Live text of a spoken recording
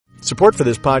Support for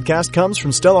this podcast comes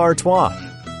from Stella Artois.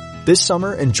 This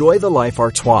summer, enjoy the life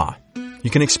Artois. You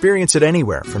can experience it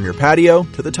anywhere, from your patio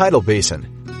to the tidal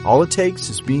basin. All it takes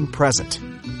is being present,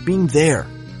 being there,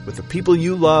 with the people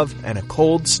you love and a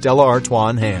cold Stella Artois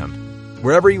in hand.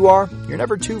 Wherever you are, you're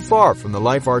never too far from the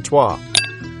life Artois.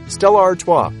 Stella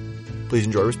Artois. Please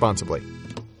enjoy responsibly.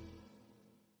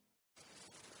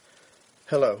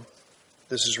 Hello,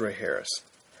 this is Ray Harris.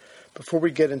 Before we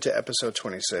get into episode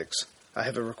 26, I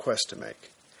have a request to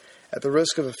make. At the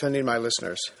risk of offending my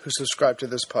listeners who subscribe to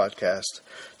this podcast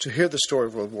to hear the story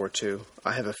of World War II,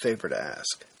 I have a favor to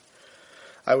ask.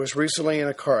 I was recently in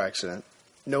a car accident.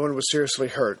 No one was seriously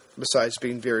hurt besides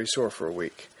being very sore for a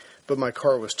week, but my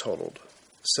car was totaled.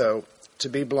 So, to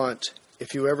be blunt,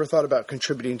 if you ever thought about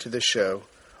contributing to this show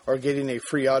or getting a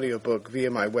free audiobook via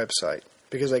my website,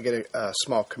 because I get a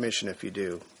small commission if you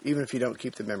do, even if you don't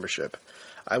keep the membership,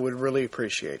 I would really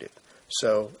appreciate it.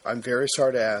 So, I'm very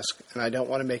sorry to ask, and I don't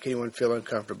want to make anyone feel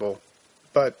uncomfortable,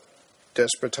 but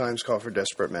desperate times call for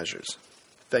desperate measures.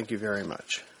 Thank you very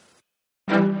much.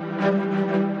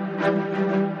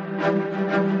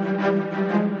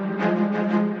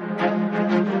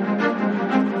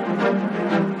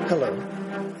 Hello,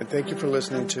 and thank you for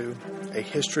listening to A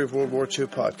History of World War II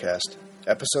podcast,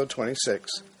 episode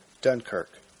 26, Dunkirk,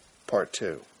 part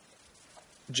 2.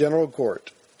 General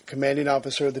Gort, commanding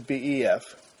officer of the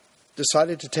BEF,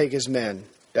 decided to take his men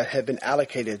that had been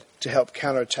allocated to help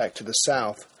counterattack to the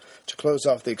south to close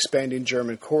off the expanding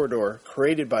German corridor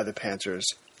created by the Panzers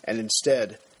and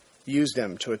instead use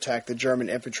them to attack the German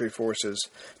infantry forces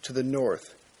to the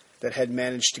north that had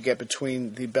managed to get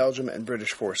between the Belgian and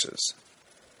British forces.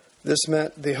 This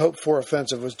meant the hoped-for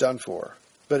offensive was done for,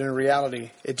 but in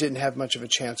reality it didn't have much of a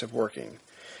chance of working.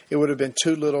 It would have been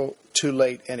too little, too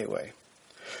late anyway.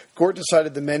 Gort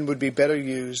decided the men would be better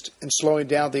used in slowing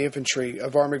down the infantry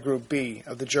of Army Group B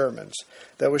of the Germans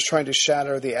that was trying to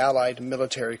shatter the Allied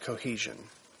military cohesion.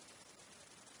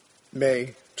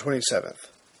 May 27th.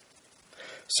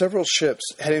 Several ships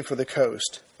heading for the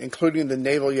coast, including the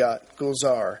naval yacht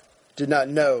Gulzar, did not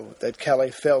know that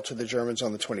Calais fell to the Germans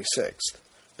on the 26th,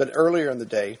 but earlier in the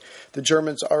day, the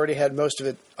Germans already had most of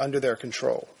it under their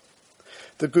control.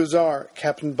 The Gulzar,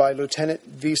 captained by Lieutenant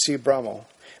V.C. Brummel,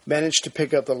 managed to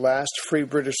pick up the last free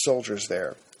British soldiers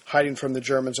there, hiding from the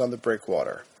Germans on the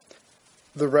breakwater.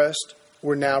 The rest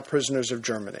were now prisoners of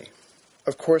Germany.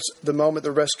 Of course, the moment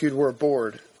the rescued were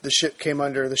aboard, the ship came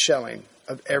under the shelling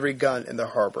of every gun in the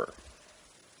harbor.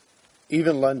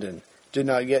 Even London did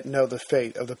not yet know the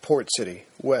fate of the port city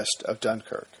west of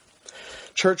Dunkirk.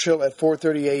 Churchill, at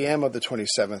 4:30 a.m. of the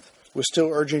 27th, was still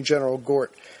urging General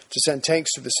Gort to send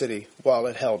tanks to the city while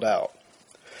it held out.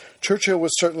 Churchill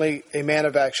was certainly a man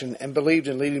of action and believed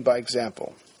in leading by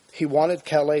example. He wanted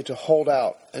Calais to hold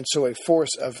out, and so a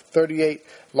force of 38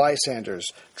 Lysanders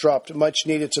dropped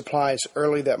much-needed supplies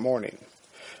early that morning.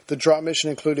 The drop mission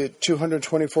included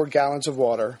 224 gallons of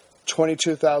water,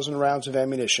 22,000 rounds of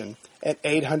ammunition, and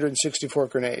 864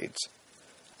 grenades.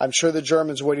 I'm sure the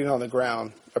Germans waiting on the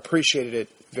ground appreciated it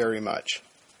very much.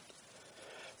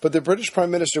 But the British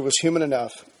Prime Minister was human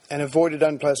enough and avoided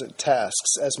unpleasant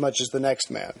tasks as much as the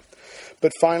next man.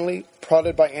 But finally,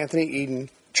 prodded by Anthony Eden,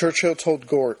 Churchill told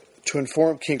Gort to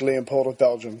inform King Leopold of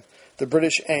Belgium the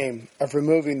British aim of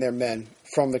removing their men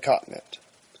from the continent.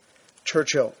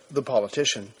 Churchill, the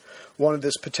politician, wanted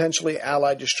this potentially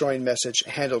Allied-destroying message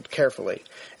handled carefully,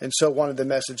 and so wanted the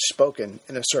message spoken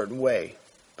in a certain way.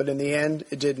 But in the end,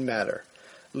 it didn't matter.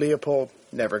 Leopold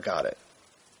never got it.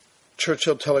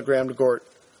 Churchill telegrammed Gort,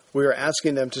 "We are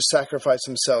asking them to sacrifice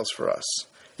themselves for us.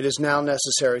 It is now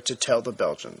necessary to tell the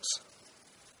Belgians."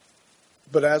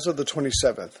 But as of the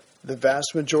 27th, the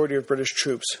vast majority of British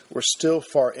troops were still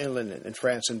far inland in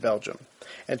France and Belgium,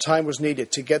 and time was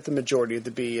needed to get the majority of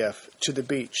the BEF to the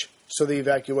beach so the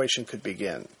evacuation could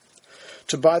begin.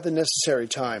 To buy the necessary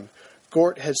time,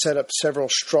 Gort had set up several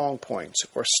strong points,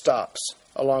 or stops,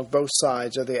 along both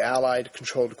sides of the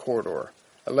Allied-controlled corridor,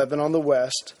 11 on the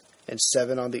west and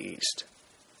 7 on the east.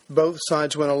 Both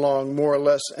sides went along more or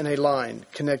less in a line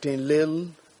connecting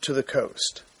Lille to the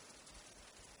coast.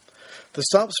 The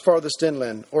stops farthest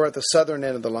inland, or at the southern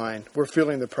end of the line, were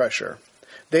feeling the pressure.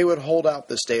 They would hold out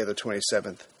this day of the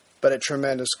 27th, but at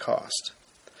tremendous cost.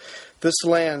 This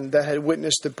land that had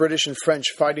witnessed the British and French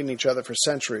fighting each other for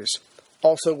centuries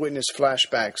also witnessed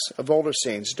flashbacks of older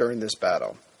scenes during this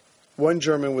battle. One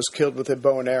German was killed with a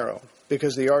bow and arrow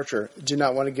because the archer did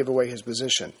not want to give away his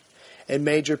position, and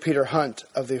Major Peter Hunt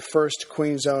of the 1st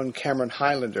Queen's Own Cameron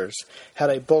Highlanders had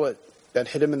a bullet that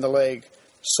hit him in the leg,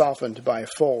 softened by a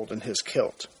fold in his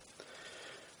kilt.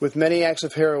 With many acts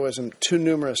of heroism too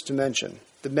numerous to mention,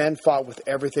 The men fought with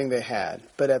everything they had,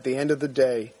 but at the end of the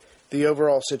day, the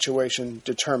overall situation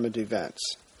determined events.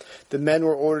 The men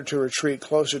were ordered to retreat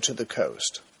closer to the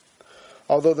coast.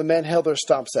 Although the men held their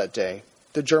stops that day,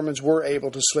 the Germans were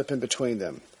able to slip in between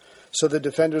them, so the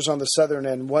defenders on the southern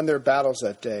end won their battles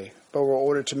that day, but were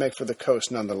ordered to make for the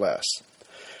coast nonetheless.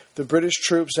 The British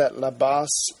troops at La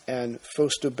Basse and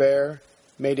Fos-de-Bert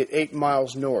made it 8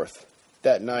 miles north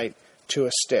that night to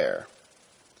Astère.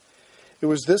 It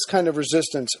was this kind of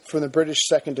resistance from the British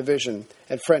 2nd Division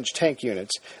and French tank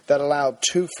units that allowed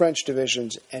 2 French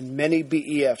divisions and many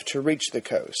BEF to reach the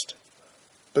coast.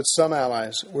 But some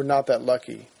Allies were not that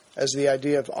lucky, as the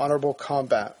idea of honorable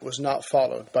combat was not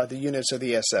followed by the units of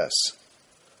the SS.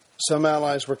 Some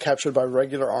Allies were captured by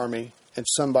regular army and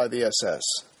some by the SS.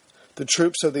 The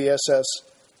troops of the SS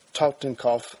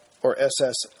Totenkopf, or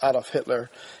SS Adolf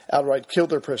Hitler, outright killed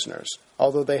their prisoners,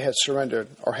 although they had surrendered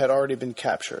or had already been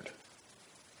captured.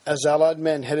 As Allied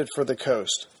men headed for the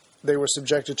coast, they were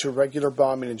subjected to regular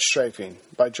bombing and strafing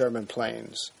by German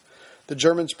planes. The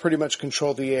Germans pretty much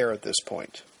controlled the air at this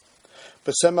point.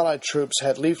 But some Allied troops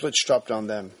had leaflets dropped on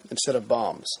them instead of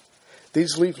bombs.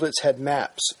 These leaflets had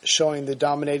maps showing the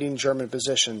dominating German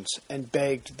positions and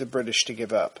begged the British to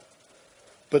give up.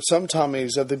 But some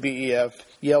Tommies of the BEF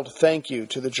yelled thank you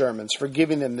to the Germans for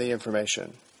giving them the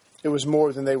information. It was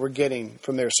more than they were getting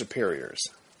from their superiors.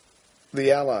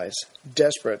 The Allies,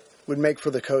 desperate, would make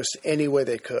for the coast any way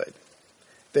they could.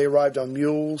 They arrived on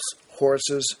mules,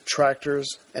 horses,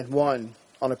 tractors, and one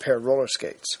on a pair of roller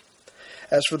skates.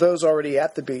 As for those already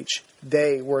at the beach,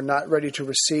 they were not ready to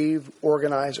receive,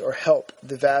 organize, or help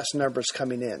the vast numbers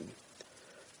coming in.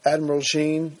 Admiral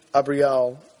Jean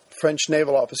Abrial, French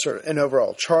naval officer in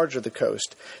overall charge of the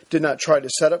coast, did not try to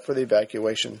set up for the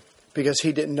evacuation because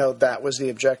he didn't know that was the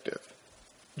objective.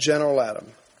 General Adam,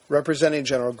 representing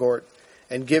General Gort,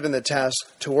 and given the task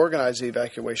to organize the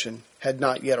evacuation, had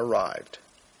not yet arrived.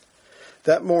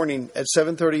 That morning at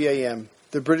 7:30 a.m.,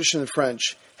 the British and the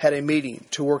French had a meeting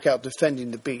to work out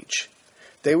defending the beach.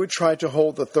 They would try to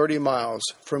hold the 30 miles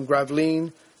from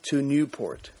Gravelines to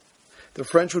Nieuport. The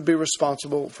French would be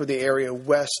responsible for the area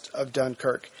west of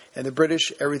Dunkirk, and the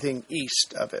British everything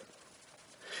east of it.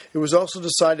 It was also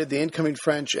decided the incoming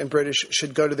French and British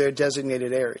should go to their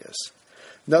designated areas.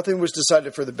 Nothing was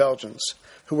decided for the Belgians,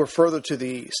 who were further to the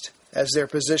east, as their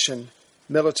position,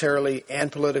 militarily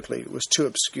and politically, was too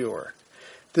obscure.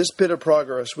 This bit of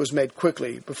progress was made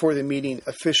quickly before the meeting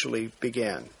officially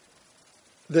began.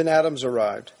 Then Adams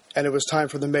arrived, and it was time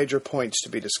for the major points to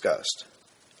be discussed.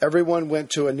 Everyone went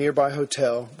to a nearby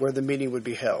hotel where the meeting would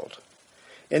be held.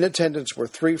 In attendance were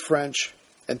 3 French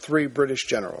and 3 British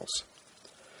generals.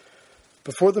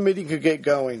 Before the meeting could get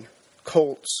going,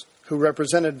 Coltz, who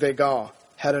represented Weygand,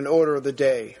 had an order of the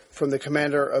day from the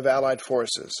commander of Allied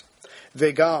forces.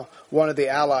 Weygand wanted the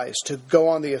Allies to go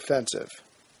on the offensive.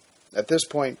 At this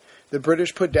point, the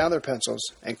British put down their pencils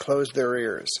and closed their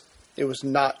ears. It was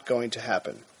not going to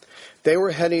happen. They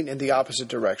were heading in the opposite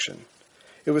direction.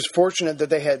 It was fortunate that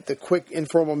they had the quick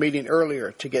informal meeting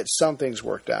earlier to get some things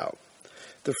worked out.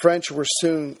 The French were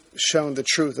soon shown the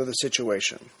truth of the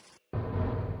situation.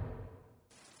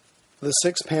 The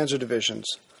 6 Panzer divisions,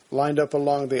 lined up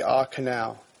along the Aue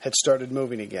Canal, had started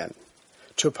moving again.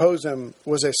 To oppose them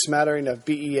was a smattering of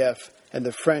BEF and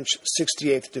the French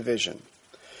 68th Division.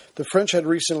 The French had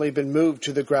recently been moved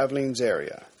to the Gravelines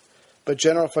area, but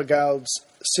General Fagaud's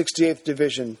 68th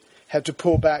Division had to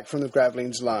pull back from the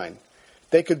Gravelines line.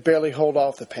 They could barely hold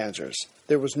off the Panzers.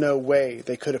 There was no way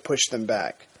they could have pushed them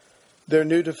back. Their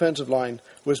new defensive line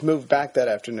was moved back that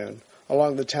afternoon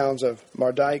along the towns of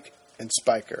Mardyck and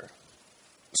Speicher.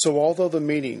 So although the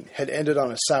meeting had ended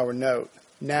on a sour note,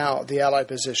 now the Allied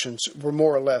positions were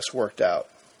more or less worked out.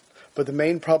 But the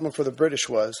main problem for the British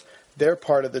was their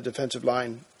part of the defensive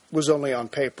line was only on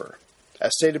paper.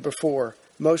 As stated before,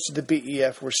 most of the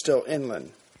BEF were still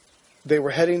inland. They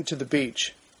were heading to the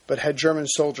beach, but had German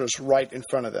soldiers right in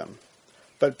front of them.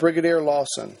 But Brigadier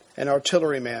Lawson, an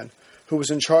artilleryman who was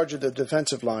in charge of the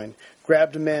defensive line,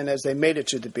 grabbed men as they made it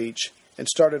to the beach and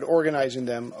started organizing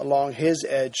them along his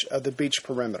edge of the beach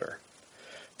perimeter.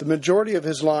 The majority of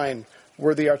his line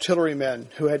were the artillerymen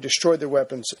who had destroyed their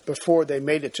weapons before they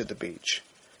made it to the beach.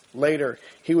 Later,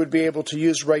 he would be able to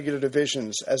use regular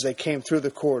divisions as they came through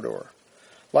the corridor.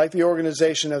 Like the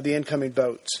organization of the incoming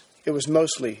boats, it was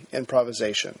mostly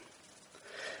improvisation.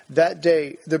 That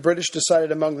day, the British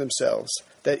decided among themselves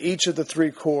that each of the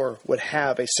 3 corps would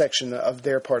have a section of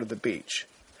their part of the beach.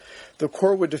 The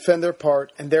corps would defend their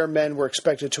part, and their men were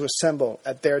expected to assemble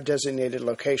at their designated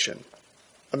location.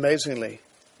 Amazingly,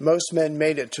 most men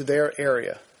made it to their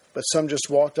area, but some just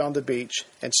walked on the beach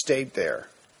and stayed there.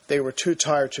 they were too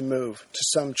tired to move to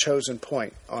some chosen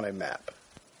point on a map.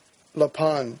 La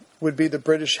Panne would be the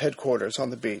British headquarters on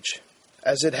the beach,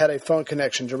 as it had a phone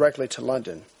connection directly to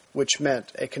London, which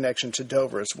meant a connection to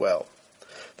Dover as well.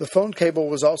 The phone cable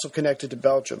was also connected to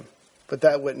Belgium, but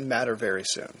that wouldn't matter very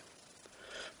soon.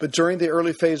 But during the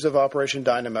early phase of Operation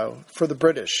Dynamo, for the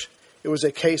British, it was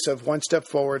a case of one step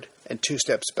forward and two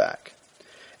steps back.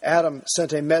 Adam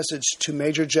sent a message to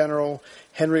Major General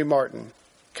Henry Martin,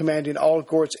 commanding all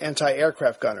Gort's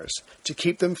anti-aircraft gunners, to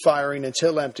keep them firing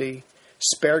until empty.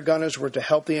 Spare gunners were to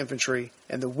help the infantry,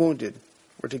 and the wounded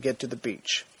were to get to the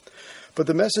beach. But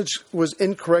the message was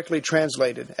incorrectly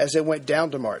translated as it went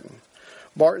down to Martin.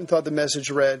 Martin thought the message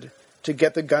read, to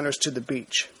get the gunners to the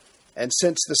beach. And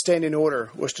since the standing order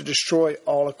was to destroy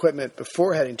all equipment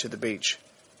before heading to the beach,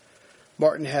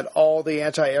 Martin had all the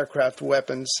anti-aircraft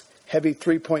weapons, heavy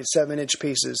 3.7-inch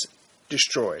pieces,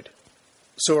 destroyed.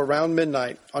 So around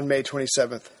midnight on May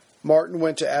 27th, Martin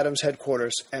went to Adams'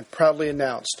 headquarters and proudly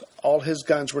announced all his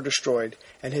guns were destroyed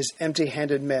and his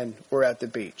empty-handed men were at the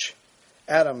beach.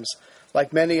 Adams,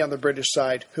 like many on the British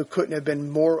side who couldn't have been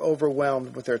more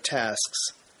overwhelmed with their tasks,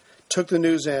 took the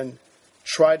news in,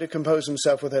 tried to compose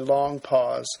himself with a long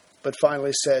pause, but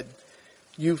finally said,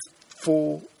 "You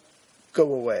fool,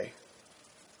 go away."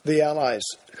 The Allies,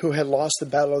 who had lost the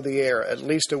Battle of the Air at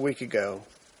least a week ago,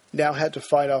 now had to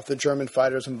fight off the German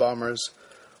fighters and bombers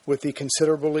with the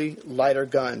considerably lighter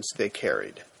guns they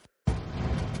carried.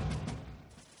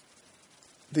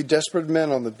 The desperate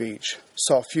men on the beach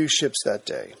saw few ships that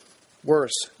day.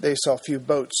 Worse, they saw few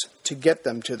boats to get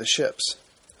them to the ships.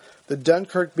 The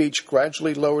Dunkirk beach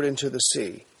gradually lowered into the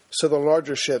sea, so the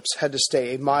larger ships had to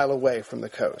stay a mile away from the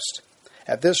coast.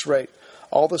 At this rate,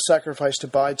 all the sacrifice to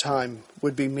buy time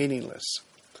would be meaningless.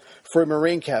 For a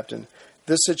Marine captain,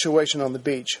 this situation on the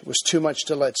beach was too much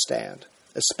to let stand,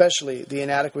 especially the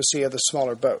inadequacy of the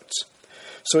smaller boats.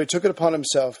 So he took it upon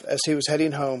himself as he was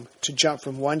heading home to jump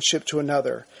from one ship to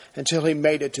another until he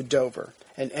made it to Dover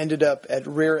and ended up at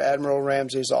Rear Admiral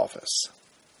Ramsay's office.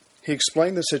 He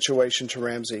explained the situation to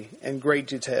Ramsay in great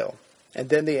detail, and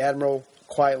then the Admiral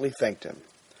quietly thanked him.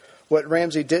 What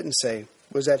Ramsay didn't say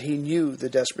was that he knew the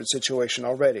desperate situation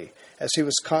already, as he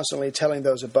was constantly telling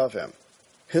those above him.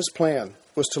 His plan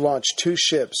was to launch 2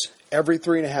 ships every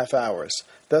 3.5 hours,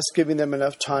 thus giving them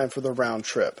enough time for the round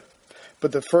trip.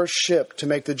 But the first ship to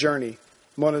make the journey,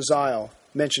 Mona Zeil,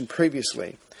 mentioned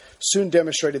previously, soon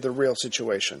demonstrated the real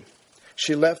situation.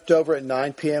 She left Dover at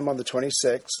 9 p.m. on the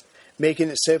 26th, making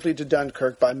it safely to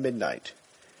Dunkirk by midnight.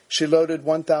 She loaded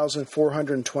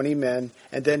 1,420 men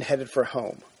and then headed for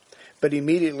home. But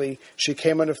immediately she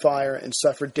came under fire and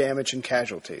suffered damage and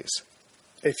casualties.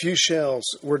 A few shells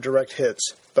were direct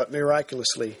hits, but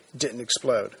miraculously didn't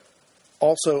explode.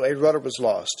 Also, a rudder was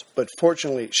lost, but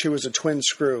fortunately she was a twin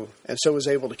screw and so was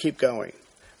able to keep going.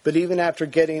 But even after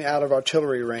getting out of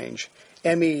artillery range,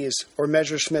 MEs, or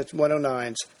Messerschmitt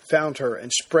 109s, found her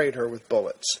and sprayed her with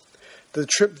bullets. The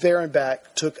trip there and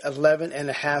back took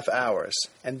 11.5 hours,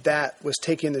 and that was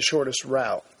taking the shortest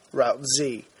route, Route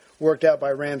Z, worked out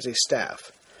by Ramsay's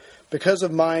staff. Because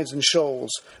of mines and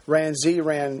shoals, Z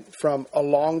ran from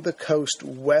along the coast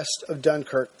west of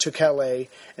Dunkirk to Calais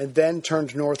and then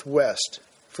turned northwest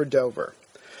for Dover.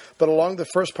 But along the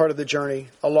first part of the journey,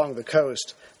 along the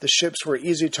coast, the ships were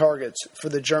easy targets for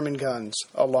the German guns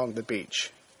along the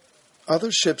beach.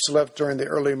 Other ships left during the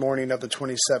early morning of the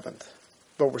 27th,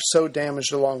 but were so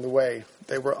damaged along the way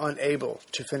they were unable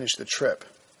to finish the trip.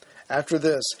 After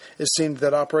this, it seemed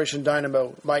that Operation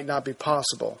Dynamo might not be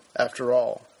possible after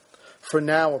all. For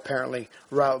now, apparently,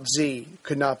 Route Z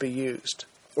could not be used,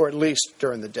 or at least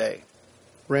during the day.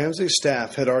 Ramsay's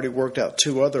staff had already worked out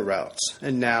 2 other routes,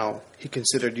 and now he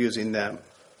considered using them.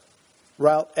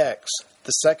 Route X,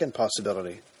 the second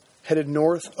possibility, headed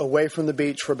north away from the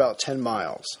beach for about 10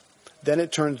 miles. Then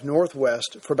it turned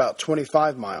northwest for about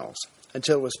 25 miles,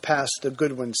 until it was past the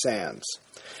Goodwin Sands.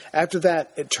 After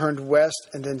that, it turned west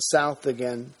and then south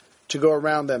again to go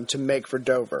around them to make for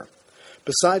Dover.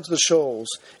 Besides the shoals,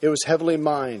 it was heavily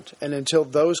mined, and until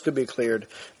those could be cleared,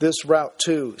 this route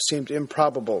too seemed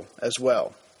improbable as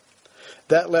well.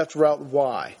 That left Route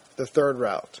Y, the third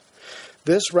route.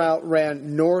 This route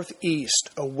ran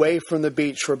northeast away from the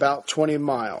beach for about 20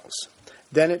 miles.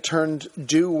 Then it turned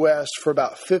due west for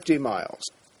about 50 miles.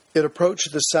 It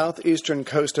approached the southeastern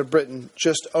coast of Britain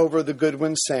just over the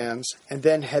Goodwin Sands and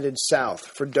then headed south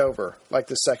for Dover, like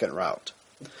the second route.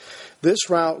 This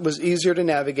route was easier to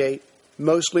navigate,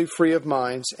 mostly free of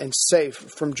mines and safe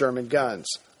from German guns,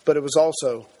 but it was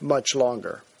also much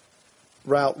longer.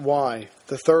 Route Y,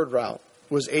 the third route,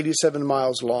 was 87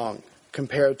 miles long,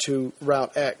 compared to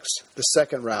Route X, the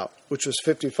second route, which was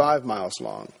 55 miles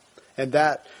long. and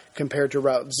that, compared to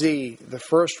Route Z, the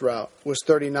first route, was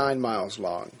 39 miles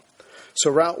long. So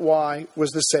Route Y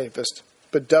was the safest,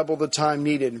 but double the time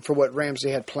needed for what Ramsey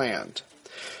had planned.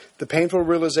 The painful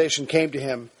realization came to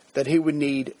him that he would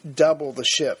need double the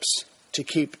ships to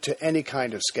keep to any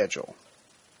kind of schedule.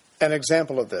 An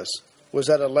example of this was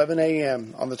at 11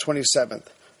 a.m. on the 27th,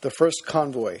 the first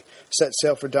convoy set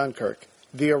sail for Dunkirk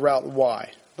via Route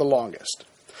Y, the longest.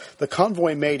 The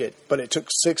convoy made it, but it took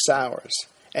 6 hours,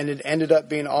 and it ended up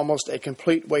being almost a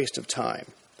complete waste of time.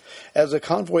 As the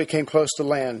convoy came close to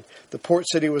land, the port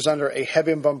city was under a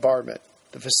heavy bombardment,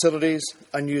 the facilities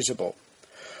unusable.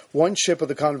 One ship of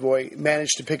the convoy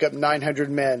managed to pick up 900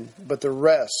 men, but the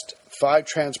rest, 5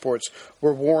 transports,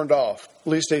 were warned off,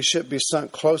 lest a ship be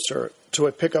sunk closer to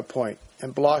a pickup point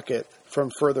and block it from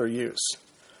further use.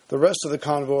 The rest of the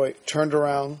convoy turned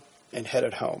around and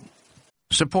headed home.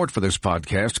 Support for this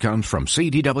podcast comes from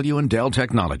CDW and Dell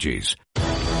Technologies.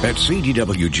 At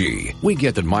CDWG, we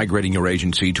get that migrating your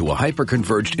agency to a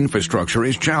hyper-converged infrastructure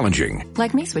is challenging.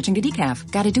 Like me switching to decaf.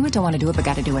 Gotta do it, don't want to do it, but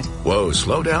gotta do it. Whoa,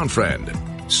 slow down, friend.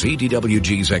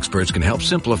 CDWG's experts can help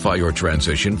simplify your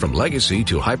transition from legacy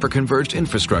to hyper-converged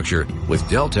infrastructure with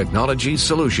Dell Technologies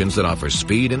solutions that offer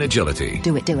speed and agility.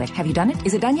 Do it, do it. Have you done it?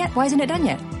 Is it done yet? Why isn't it done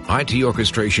yet? IT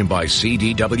orchestration by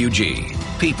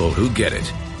CDWG. People who get it.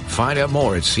 Find out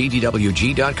more at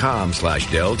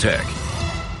cdwg.com/Dell Tech.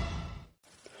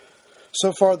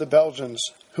 So far, the Belgians,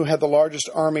 who had the largest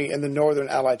army in the northern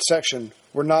Allied section,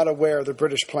 were not aware of the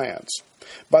British plans.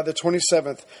 By the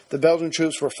 27th, the Belgian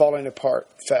troops were falling apart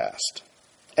fast.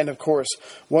 And of course,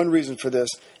 one reason for this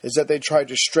is that they tried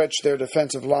to stretch their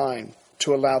defensive line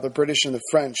to allow the British and the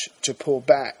French to pull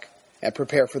back and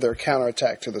prepare for their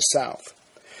counterattack to the south.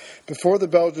 Before the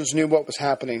Belgians knew what was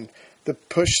happening, the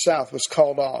push south was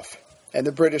called off, and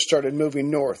the British started moving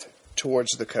north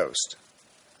towards the coast.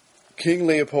 King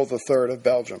Leopold III of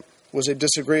Belgium was a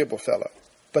disagreeable fellow,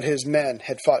 but his men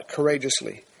had fought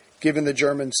courageously, giving the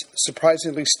Germans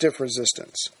surprisingly stiff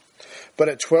resistance. But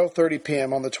at 12:30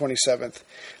 p.m. on the 27th,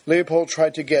 Leopold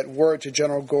tried to get word to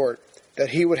General Gort that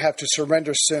he would have to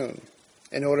surrender soon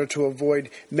in order to avoid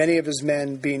many of his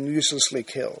men being uselessly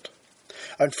killed.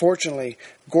 Unfortunately,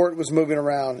 Gort was moving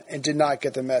around and did not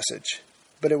get the message,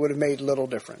 but it would have made little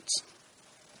difference.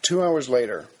 2 hours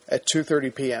later, at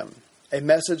 2:30 p.m., a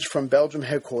message from Belgium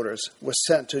headquarters was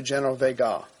sent to General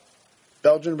Weygand.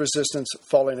 Belgian resistance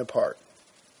falling apart.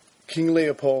 King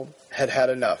Leopold had had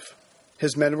enough.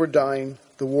 His men were dying,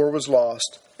 the war was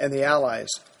lost, and the Allies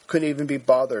couldn't even be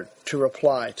bothered to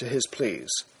reply to his pleas.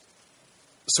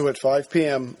 So at 5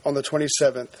 p.m. on the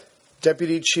 27th,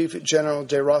 Deputy Chief General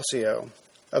de Rossio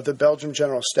of the Belgian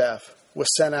General Staff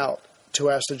was sent out to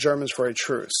ask the Germans for a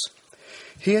truce.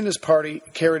 He and his party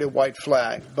carried a white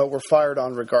flag, but were fired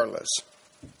on regardless.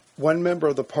 One member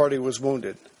of the party was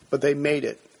wounded, but they made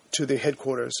it to the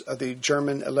headquarters of the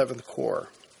German 11th Corps.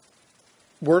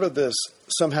 Word of this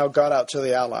somehow got out to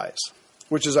the Allies,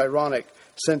 which is ironic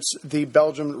since the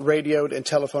Belgium radioed and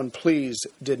telephoned pleas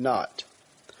did not.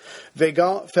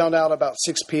 Weygand found out about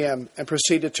 6 p.m. and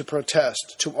proceeded to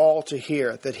protest to all to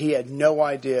hear that he had no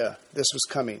idea this was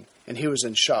coming, and he was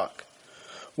in shock.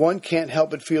 One can't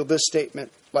help but feel this statement,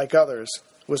 like others,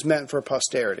 was meant for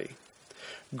posterity.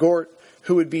 Gort,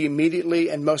 who would be immediately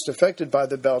and most affected by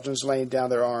the Belgians laying down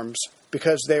their arms,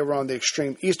 because they were on the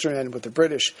extreme eastern end with the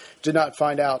British, did not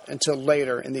find out until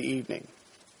later in the evening.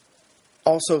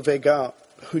 Also, Weygand,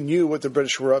 who knew what the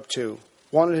British were up to,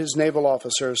 wanted his naval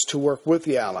officers to work with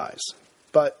the Allies,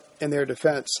 but, in their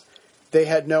defense, they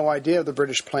had no idea of the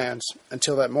British plans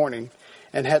until that morning,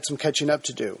 and had some catching up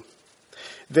to do.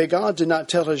 Weygand did not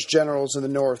tell his generals in the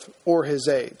north or his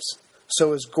aides,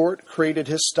 so as Gort created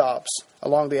his stops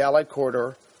along the Allied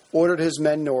corridor, ordered his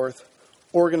men north,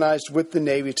 organized with the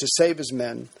Navy to save his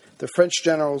men, the French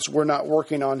generals were not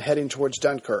working on heading towards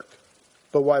Dunkirk.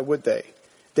 But why would they?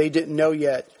 They didn't know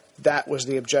yet that was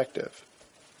the objective.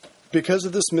 Because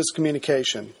of this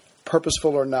miscommunication,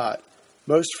 purposeful or not,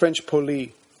 most French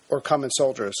police, or common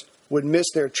soldiers, would miss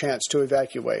their chance to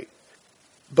evacuate.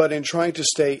 But in trying to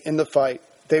stay in the fight,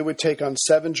 they would take on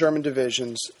 7 German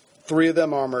divisions, 3 of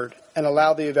them armored, and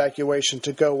allow the evacuation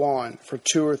to go on for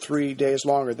 2 or 3 days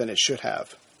longer than it should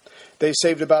have. They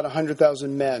saved about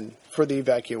 100,000 men for the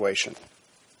evacuation.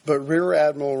 But Rear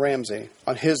Admiral Ramsey,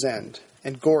 on his end,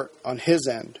 and Gort, on his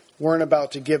end, weren't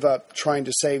about to give up trying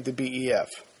to save the BEF.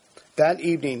 That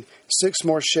evening, 6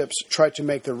 more ships tried to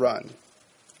make the run.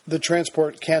 The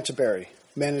transport Canterbury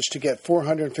managed to get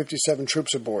 457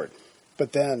 troops aboard,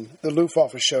 but then the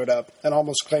Luftwaffe showed up and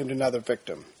almost claimed another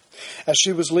victim. As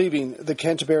she was leaving, the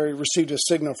Canterbury received a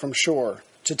signal from shore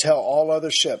to tell all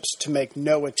other ships to make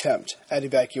no attempt at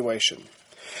evacuation.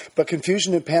 But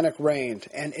confusion and panic reigned,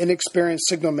 and inexperienced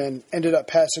signalmen ended up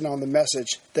passing on the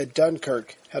message that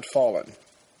Dunkirk had fallen.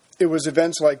 It was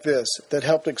events like this that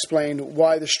helped explain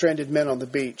why the stranded men on the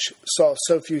beach saw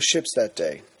so few ships that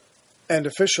day. And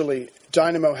officially,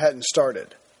 dynamo hadn't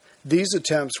started. These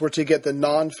attempts were to get the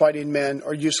non-fighting men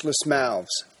or useless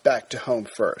mouths back to home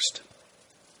first.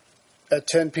 At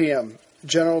 10 p.m.,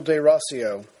 General de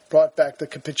Rossio brought back the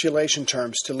capitulation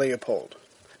terms to Leopold.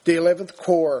 The 11th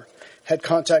Corps had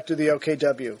contacted the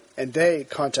OKW, and they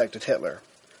contacted Hitler.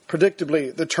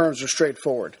 Predictably, the terms were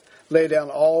straightforward. Lay down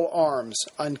all arms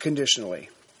unconditionally.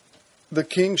 The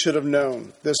king should have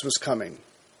known this was coming.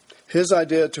 His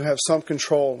idea to have some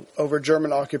control over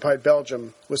German-occupied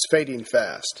Belgium was fading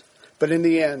fast. But in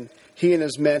the end, he and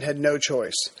his men had no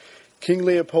choice. King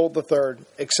Leopold III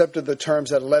accepted the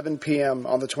terms at 11 p.m.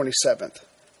 on the 27th.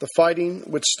 The fighting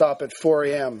would stop at 4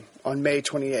 a.m. on May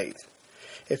 28th.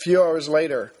 A few hours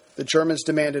later, the Germans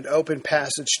demanded open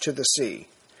passage to the sea.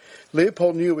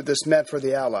 Leopold knew what this meant for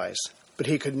the Allies, but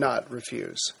he could not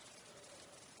refuse.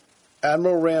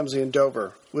 Admiral Ramsay in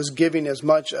Dover was giving as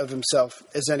much of himself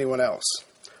as anyone else.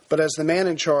 But as the man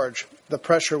in charge, the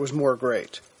pressure was more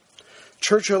great.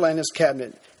 Churchill and his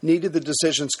cabinet needed the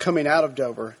decisions coming out of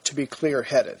Dover to be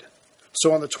clear-headed.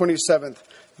 So on the 27th,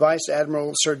 Vice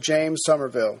Admiral Sir James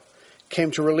Somerville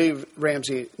came to relieve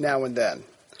Ramsay now and then,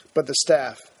 but the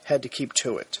staff had to keep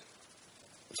to it.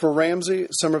 For Ramsay,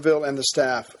 Somerville, and the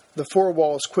staff, the four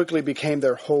walls quickly became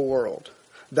their whole world.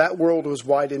 That world was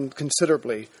widened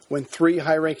considerably when three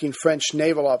high-ranking French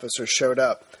naval officers showed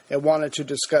up and wanted to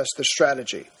discuss the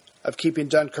strategy of keeping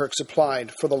Dunkirk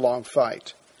supplied for the long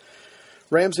fight.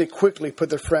 Ramsay quickly put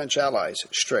the French allies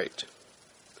straight.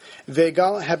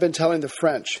 Weygand had been telling the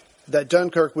French that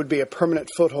Dunkirk would be a permanent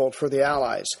foothold for the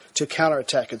Allies to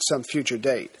counterattack at some future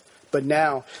date. But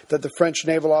now that the French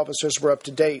naval officers were up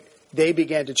to date, they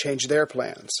began to change their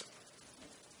plans.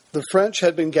 The French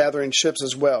had been gathering ships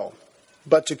as well,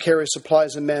 but to carry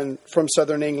supplies and men from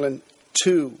southern England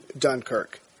to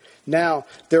Dunkirk. Now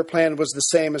their plan was the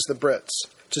same as the Brits,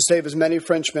 to save as many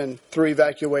Frenchmen through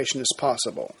evacuation as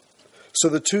possible. So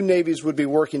the two navies would be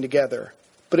working together,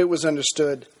 but it was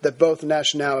understood that both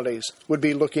nationalities would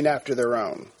be looking after their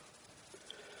own.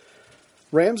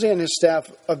 Ramsay and his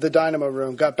staff of the dynamo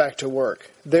room got back to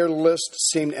work. Their list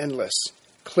seemed endless.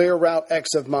 Clear Route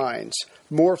X of mines.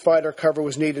 More fighter cover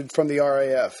was needed from the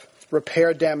RAF.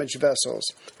 Repair damaged vessels.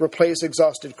 Replace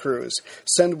exhausted crews.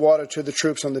 Send water to the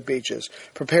troops on the beaches.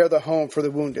 Prepare the home for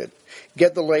the wounded.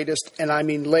 Get the latest, and I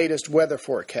mean latest, weather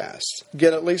forecasts.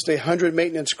 Get at least 100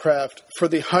 maintenance craft for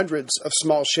the hundreds of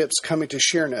small ships coming to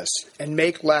Sheerness. And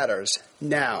make ladders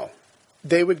now.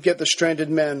 They would get the stranded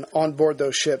men on board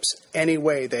those ships any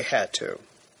way they had to.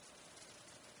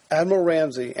 Admiral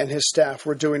Ramsay and his staff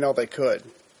were doing all they could,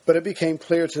 but it became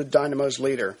clear to Dynamo's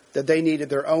leader that they needed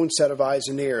their own set of eyes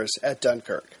and ears at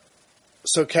Dunkirk.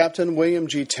 So Captain William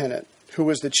G. Tennant, who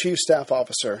was the chief staff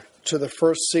officer to the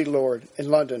First Sea Lord in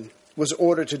London, was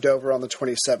ordered to Dover on the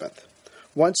 27th.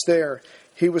 Once there,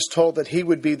 he was told that he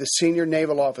would be the senior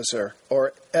naval officer,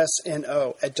 or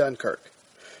SNO, at Dunkirk.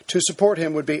 To support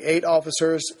him would be 8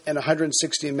 officers and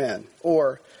 160 men,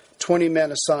 or 20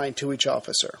 men assigned to each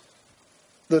officer.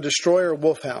 The destroyer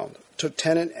Wolfhound took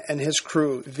Tennant and his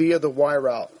crew via the Y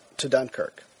route to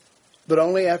Dunkirk. But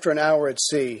only after an hour at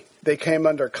sea, they came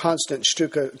under constant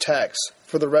Stuka attacks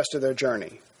for the rest of their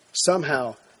journey.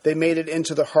 Somehow, they made it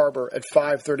into the harbor at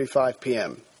 5:35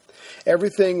 p.m.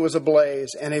 Everything was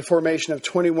ablaze, and a formation of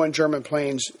 21 German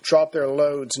planes dropped their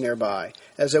loads nearby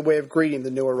as a way of greeting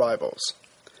the new arrivals.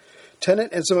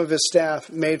 Tennant and some of his staff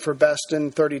made for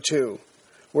Bastogne 32,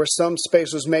 where some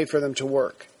space was made for them to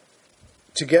work.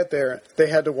 To get there, they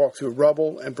had to walk through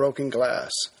rubble and broken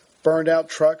glass, burned-out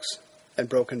trucks, and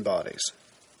broken bodies.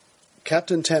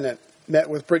 Captain Tennant met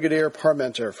with Brigadier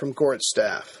Parmenter from Gort's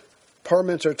staff.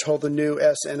 Parmenter told the new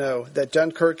SNO that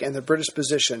Dunkirk and the British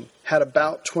position had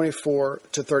about 24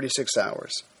 to 36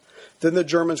 hours. Then the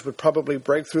Germans would probably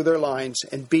break through their lines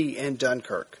and be in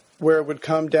Dunkirk, where it would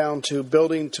come down to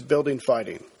building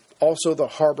fighting. Also, the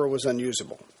harbor was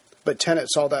unusable. But Tennant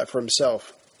saw that for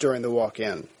himself during the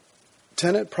walk-in.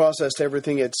 Tennant processed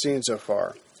everything he had seen so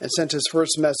far and sent his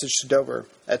first message to Dover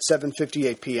at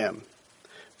 7:58 p.m.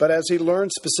 But as he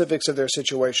learned specifics of their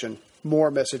situation,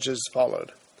 more messages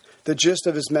followed. The gist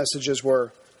of his messages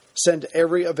were, send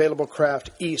every available craft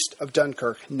east of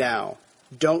Dunkirk now.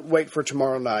 Don't wait for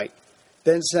tomorrow night.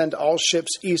 Then send all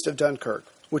ships east of Dunkirk,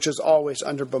 which is always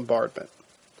under bombardment.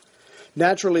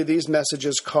 Naturally, these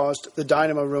messages caused the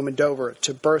dynamo room in Dover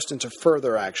to burst into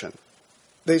further action.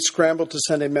 They scrambled to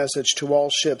send a message to all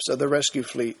ships of the rescue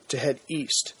fleet to head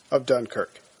east of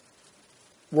Dunkirk.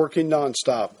 Working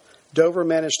nonstop, Dover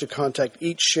managed to contact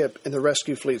each ship in the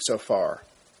rescue fleet so far: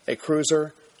 a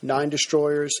cruiser, 9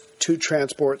 destroyers, 2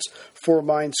 transports, 4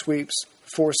 minesweeps,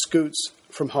 4 scoots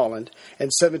from Holland,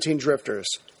 and 17 drifters,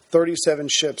 37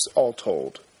 ships all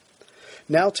told.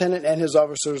 Now Tennant and his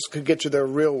officers could get to their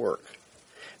real work.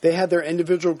 They had their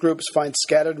individual groups find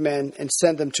scattered men and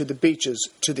send them to the beaches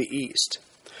to the east.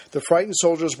 The frightened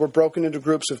soldiers were broken into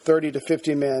groups of 30 to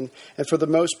 50 men and for the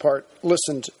most part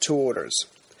listened to orders.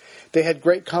 They had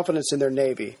great confidence in their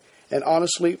Navy and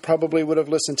honestly probably would have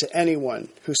listened to anyone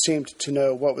who seemed to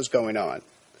know what was going on.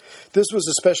 This was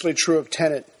especially true of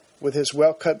Tennant with his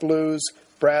well-cut blues,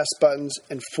 brass buttons,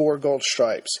 and 4 gold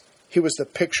stripes. He was the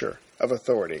picture of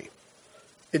authority.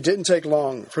 It didn't take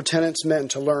long for Tennant's men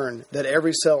to learn that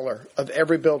every cellar of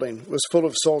every building was full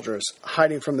of soldiers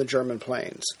hiding from the German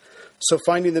planes. So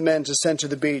finding the men to send to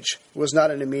the beach was not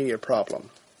an immediate problem.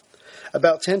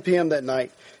 About 10 p.m. that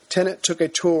night, Tennant took a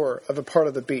tour of a part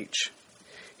of the beach.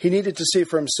 He needed to see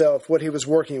for himself what he was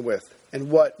working with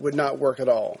and what would not work at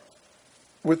all.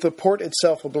 With the port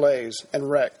itself ablaze and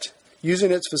wrecked,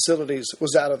 using its facilities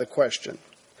was out of the question.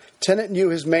 Tennant knew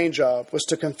his main job was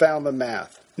to confound the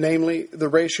math, namely the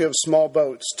ratio of small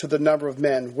boats to the number of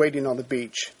men waiting on the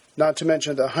beach, not to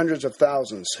mention the hundreds of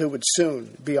thousands who would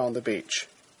soon be on the beach.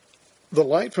 The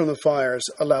light from the fires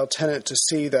allowed Tennant to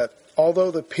see that,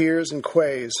 although the piers and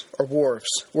quays, or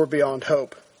wharfs, were beyond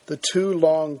hope, the 2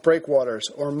 long breakwaters,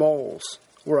 or moles,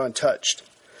 were untouched.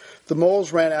 The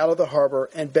moles ran out of the harbor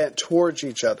and bent towards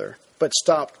each other, but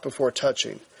stopped before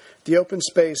touching. The open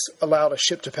space allowed a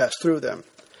ship to pass through them,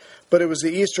 but it was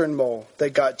the eastern mole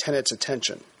that got Tennant's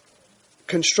attention.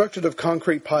 Constructed of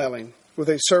concrete piling, with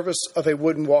a service of a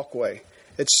wooden walkway,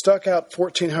 it stuck out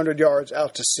 1,400 yards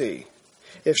out to sea.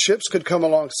 If ships could come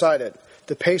alongside it,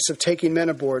 the pace of taking men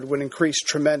aboard would increase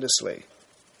tremendously.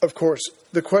 Of course,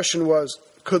 the question was,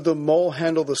 could the mole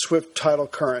handle the swift tidal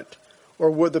current,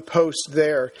 or would the posts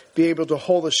there be able to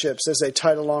hold the ships as they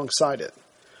tied alongside it?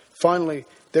 Finally,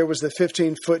 there was the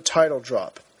 15-foot tidal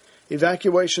drop.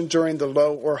 Evacuation during the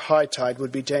low or high tide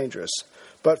would be dangerous,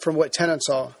 but from what Tennant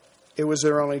saw, it was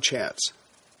their only chance.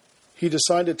 He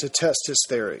decided to test his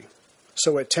theory.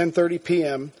 So at 10:30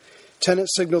 p.m., Tennant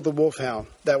signaled the Wolfhound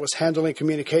that was handling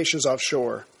communications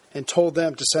offshore and told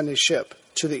them to send a ship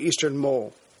to the eastern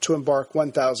mole to embark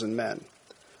 1,000 men.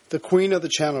 The Queen of the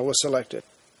Channel was selected.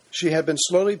 She had been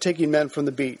slowly taking men from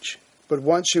the beach, but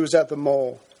once she was at the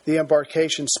mole, the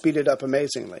embarkation speeded up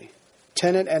amazingly.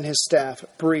 Tennant and his staff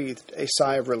breathed a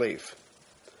sigh of relief.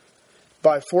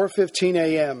 By 4:15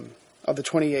 a.m. of the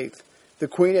 28th, the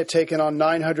Queen had taken on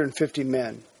 950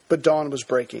 men, but dawn was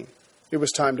breaking. It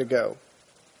was time to go.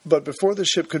 But before the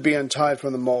ship could be untied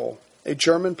from the mole, a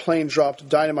German plane dropped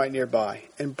dynamite nearby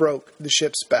and broke the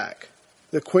ship's back.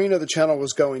 The Queen of the Channel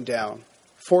was going down.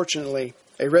 Fortunately,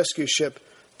 a rescue ship,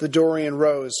 the Dorian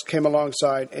Rose, came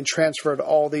alongside and transferred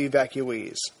all the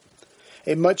evacuees.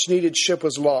 A much-needed ship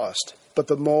was lost, but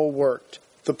the mole worked.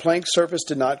 The plank surface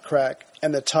did not crack,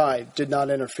 and the tide did not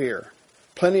interfere.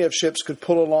 Plenty of ships could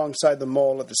pull alongside the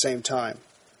mole at the same time.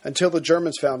 Until the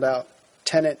Germans found out,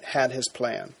 Tennant had his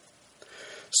plan.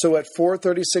 So at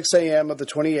 4:36 a.m. of the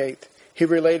 28th, he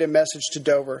relayed a message to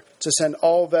Dover to send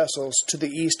all vessels to the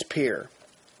East Pier.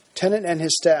 Tennant and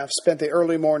his staff spent the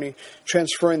early morning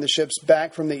transferring the ships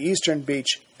back from the eastern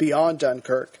beach beyond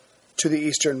Dunkirk to the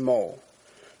eastern mole.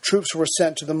 Troops were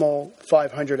sent to the mole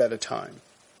 500 at a time.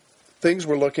 Things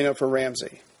were looking up for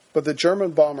Ramsay, but the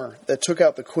German bomber that took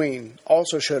out the Queen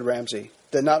also showed Ramsay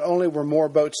that not only were more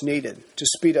boats needed to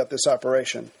speed up this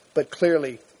operation, but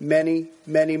clearly many,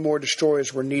 many more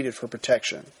destroyers were needed for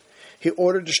protection. He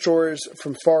ordered destroyers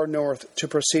from far north to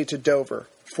proceed to Dover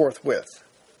forthwith.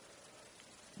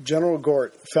 General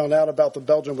Gort found out about the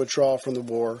Belgian withdrawal from the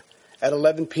war at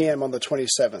 11 p.m. on the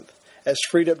 27th, as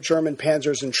freed-up German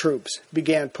panzers and troops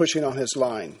began pushing on his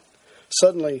line.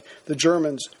 Suddenly, the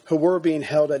Germans, who were being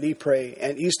held at Ypres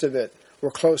and east of it, were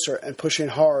closer and pushing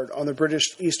hard on the British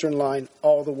eastern line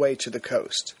all the way to the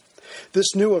coast.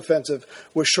 This new offensive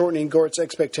was shortening Gort's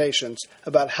expectations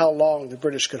about how long the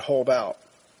British could hold out.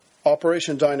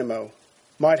 Operation Dynamo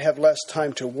might have less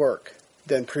time to work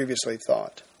than previously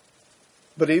thought.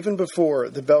 But even before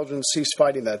the Belgians ceased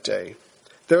fighting that day,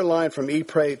 their line from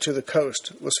Ypres to the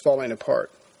coast was falling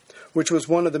apart, which was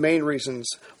one of the main reasons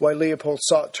why Leopold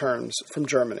sought terms from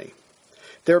Germany.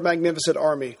 Their magnificent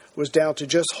army was down to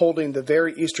just holding the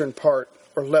very eastern part,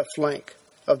 or left flank,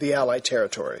 of the Allied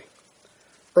territory.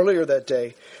 Earlier that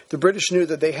day, the British knew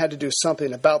that they had to do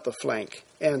something about the flank,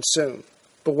 and soon.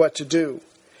 But what to do?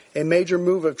 A major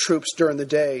move of troops during the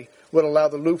day would allow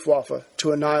the Luftwaffe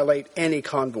to annihilate any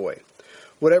convoy.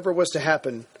 Whatever was to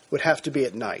happen would have to be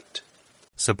at night.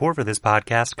 Support for this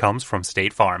podcast comes from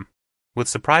State Farm. With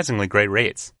surprisingly great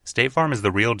rates, State Farm is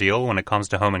the real deal when it comes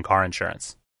to home and car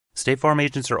insurance. State Farm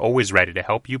agents are always ready to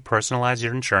help you personalize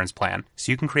your insurance plan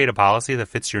so you can create a policy that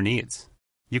fits your needs.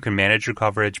 You can manage your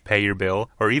coverage, pay your bill,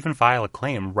 or even file a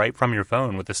claim right from your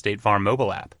phone with the State Farm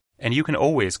mobile app. And you can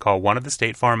always call one of the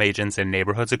State Farm agents in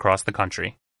neighborhoods across the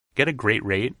country. Get a great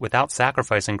rate without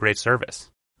sacrificing great service.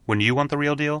 When you want the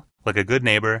real deal, like a good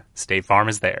neighbor, State Farm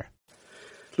is there.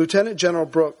 Lieutenant General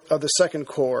Brooke of the 2nd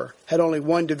Corps had only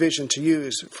one division to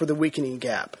use for the weakening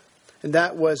gap, and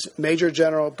that was Major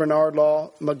General Bernard Law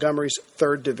Montgomery's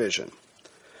 3rd Division.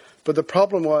 But the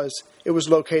problem was it was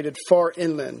located far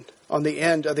inland on the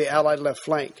end of the Allied left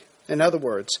flank. In other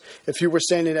words, if you were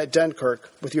standing at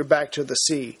Dunkirk with your back to the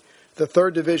sea, the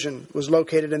 3rd Division was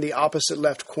located in the opposite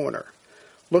left corner.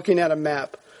 Looking at a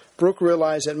map, Brooke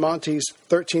realized that Monty's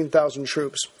 13,000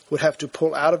 troops would have to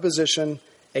pull out of position,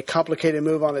 a complicated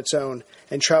move on its own,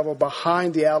 and travel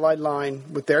behind the Allied line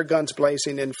with their guns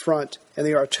blazing in front and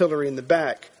the artillery in the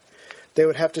back. They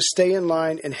would have to stay in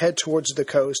line and head towards the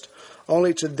coast,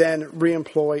 only to then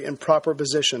re-employ in proper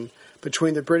position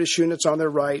between the British units on their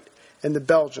right and the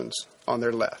Belgians on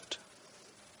their left.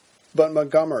 But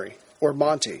Montgomery, or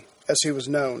Monty, as he was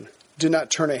known, did not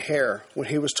turn a hair when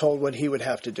he was told what he would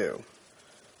have to do.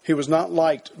 He was not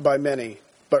liked by many,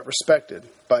 but respected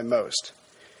by most.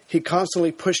 He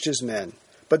constantly pushed his men,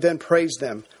 but then praised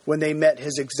them when they met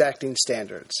his exacting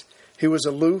standards. He was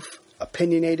aloof,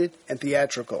 opinionated, and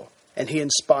theatrical, and he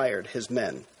inspired his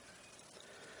men.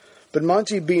 But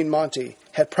Monty, being Monty,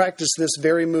 had practiced this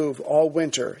very move all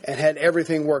winter and had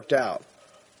everything worked out.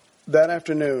 That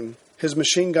afternoon, his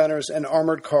machine gunners and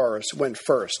armored cars went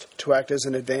first to act as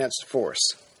an advanced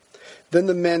force. Then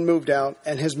the men moved out,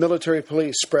 and his military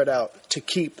police spread out to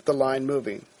keep the line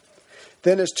moving.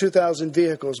 Then his 2,000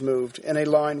 vehicles moved in a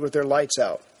line with their lights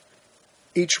out.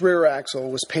 Each rear axle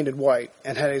was painted white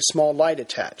and had a small light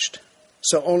attached,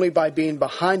 so only by being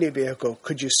behind a vehicle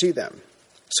could you see them.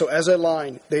 So as a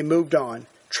line, they moved on,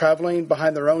 traveling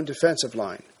behind their own defensive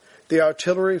line. The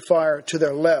artillery fire to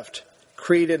their left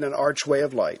created an archway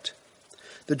of light.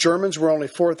 The Germans were only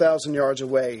 4,000 yards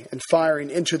away and firing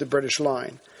into the British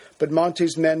line, but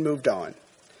Monty's men moved on.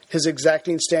 His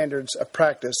exacting standards of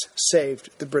practice saved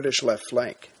the British left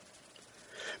flank.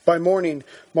 By morning,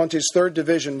 Monty's 3rd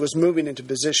Division was moving into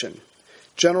position.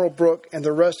 General Brooke and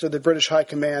the rest of the British High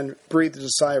Command breathed a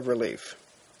sigh of relief.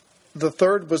 The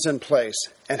 3rd was in place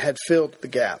and had filled the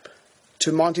gap.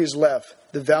 To Monty's left,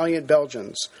 the valiant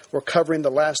Belgians were covering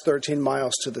the last 13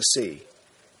 miles to the sea.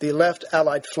 The left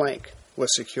Allied flank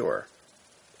was secure.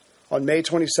 On May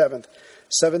 27th,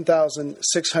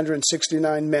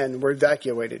 7,669 men were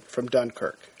evacuated from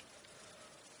Dunkirk.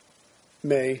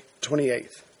 May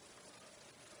 28th.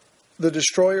 The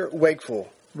destroyer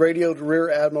Wakeful radioed Rear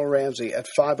Admiral Ramsey at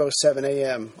 5:07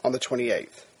 a.m. on the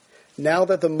 28th. Now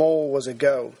that the Mole was a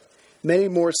go, many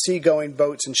more seagoing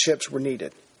boats and ships were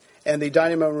needed, and the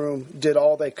Dynamo Room did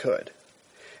all they could.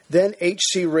 Then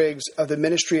H.C. Riggs of the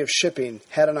Ministry of Shipping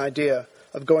had an idea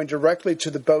of going directly to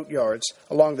the boat yards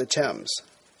along the Thames.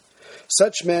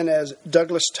 Such men as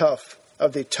Douglas Tough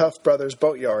of the Tough Brothers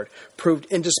Boatyard proved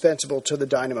indispensable to the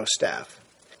Dynamo staff.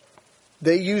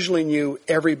 They usually knew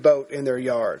every boat in their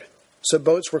yard, so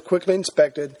boats were quickly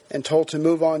inspected and told to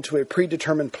move on to a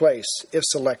predetermined place if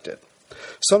selected.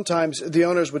 Sometimes the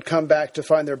owners would come back to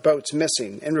find their boats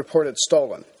missing and report it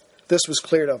stolen. This was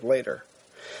cleared up later.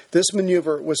 This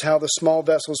maneuver was how the small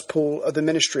vessels pool of the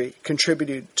ministry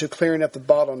contributed to clearing up the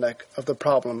bottleneck of the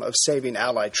problem of saving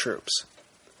Allied troops.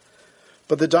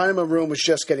 But the Dynamo Room was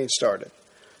just getting started.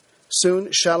 Soon,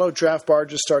 shallow draft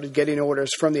barges started getting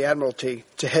orders from the Admiralty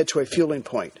to head to a fueling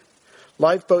point.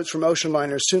 Lifeboats from ocean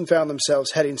liners soon found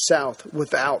themselves heading south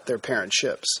without their parent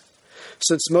ships.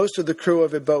 Since most of the crew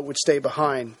of a boat would stay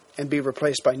behind and be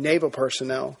replaced by naval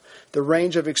personnel, the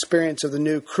range of experience of the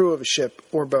new crew of a ship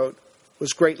or boat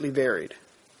was greatly varied.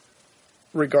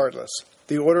 Regardless,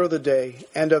 the order of the day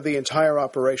and of the entire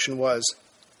operation was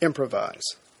improvise.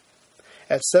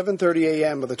 At 7:30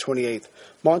 a.m. of the 28th,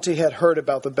 Monty had heard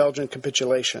about the Belgian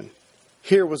capitulation.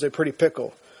 Here was a pretty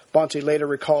pickle, Monty later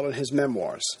recalled in his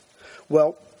memoirs.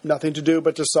 Well, nothing to do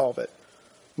but to solve it.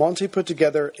 Monty put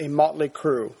together a motley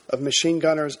crew of machine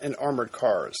gunners and armored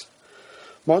cars.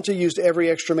 Monty used every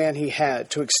extra man he had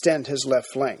to extend his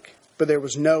left flank, but there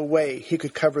was no way he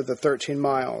could cover the 13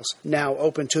 miles now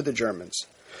open to the Germans.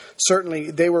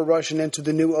 Certainly, they were rushing into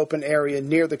the new open area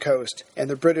near the coast, and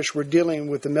the British were dealing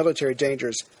with the military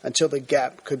dangers until the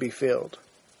gap could be filled.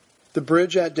 The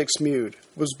bridge at Dixmude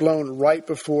was blown right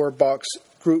before Bach's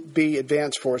Group B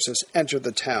advance forces entered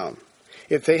the town.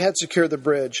 If they had secured the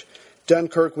bridge,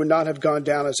 Dunkirk would not have gone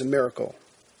down as a miracle,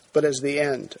 but as the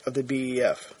end of the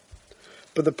BEF.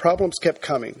 But the problems kept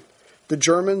coming. The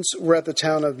Germans were at the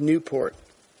town of Nieuport,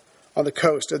 on the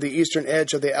coast of the eastern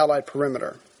edge of the Allied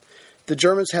perimeter. The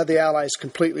Germans had the Allies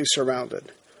completely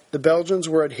surrounded. The Belgians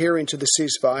were adhering to the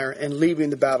ceasefire and leaving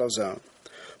the battle zone.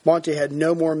 Monty had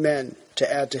no more men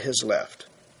to add to his left.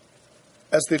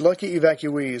 As the lucky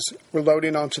evacuees were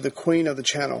loading onto the Queen of the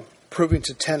Channel, proving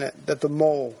to Tenet that the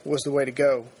Mole was the way to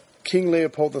go, King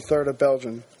Leopold III of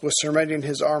Belgium was surrendering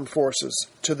his armed forces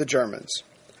to the Germans.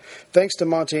 Thanks to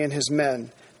Monty and his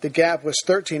men, the gap was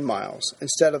 13 miles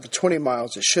instead of the 20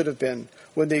 miles it should have been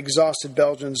when the exhausted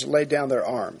Belgians laid down their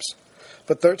arms.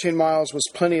 But 13 miles was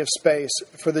plenty of space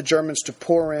for the Germans to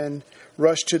pour in,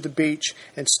 rush to the beach,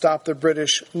 and stop the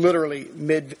British literally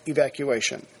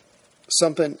mid-evacuation.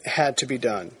 Something had to be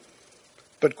done.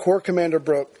 But Corps Commander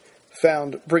Brooke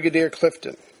found Brigadier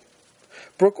Clifton.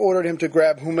 Brooke ordered him to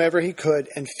grab whomever he could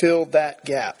and fill that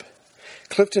gap.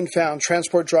 Clifton found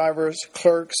transport drivers,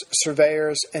 clerks,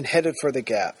 surveyors, and headed for the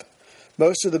gap.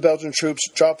 Most of the Belgian troops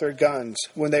dropped their guns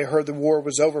when they heard the war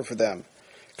was over for them.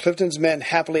 Clifton's men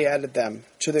happily added them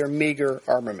to their meager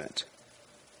armament.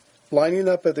 Lining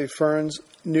up at the Ferns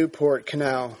Newport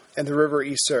Canal and the River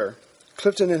Yser,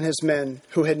 Clifton and his men,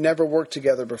 who had never worked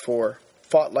together before,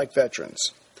 fought like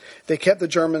veterans. They kept the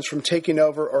Germans from taking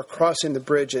over or crossing the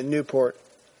bridge at Newport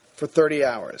for 30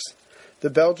 hours. The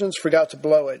Belgians forgot to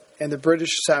blow it, and the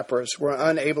British sappers were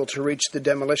unable to reach the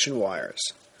demolition wires.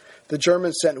 The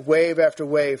Germans sent wave after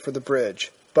wave for the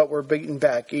bridge, but were beaten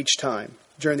back each time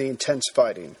during the intense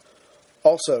fighting.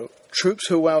 Also, troops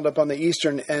who wound up on the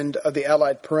eastern end of the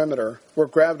Allied perimeter were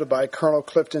grabbed by Colonel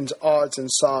Clifton's odds and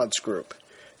sods group.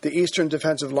 The eastern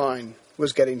defensive line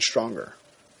was getting stronger.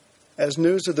 As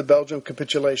news of the Belgian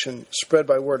capitulation spread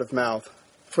by word of mouth,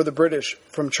 for the British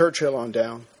from Churchill on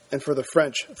down, and for the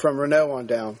French from Renault on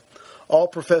down, all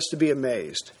professed to be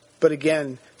amazed. But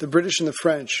again, the British and the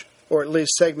French, or at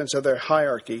least segments of their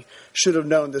hierarchy, should have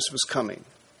known this was coming.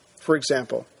 For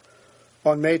example,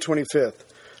 on May 25th,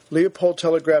 Leopold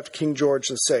telegraphed King George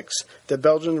VI that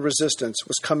Belgian resistance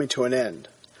was coming to an end.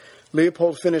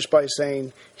 Leopold finished by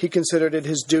saying he considered it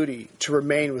his duty to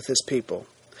remain with his people.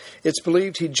 It's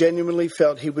believed he genuinely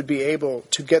felt he would be able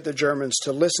to get the Germans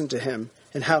to listen to him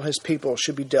and how his people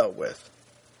should be dealt with.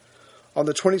 On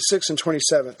the 26th and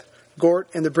 27th, Gort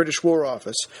and the British War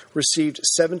Office received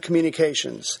 7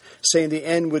 communications saying the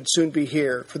end would soon be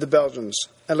here for the Belgians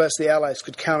unless the Allies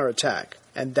could counterattack,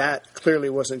 and that clearly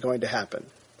wasn't going to happen.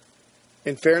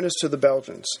 In fairness to the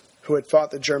Belgians, who had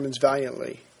fought the Germans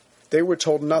valiantly, they were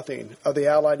told nothing of the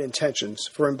Allied intentions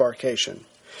for embarkation.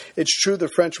 It's true the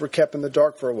French were kept in the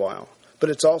dark for a while, but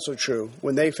it's also true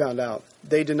when they found out,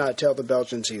 they did not tell the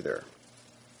Belgians either.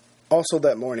 Also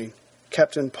that morning,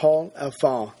 Captain Paul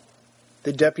Alphand,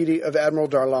 the deputy of Admiral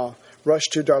Darlan,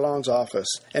 rushed to Darlan's office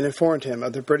and informed him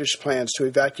of the British plans to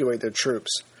evacuate their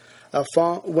troops.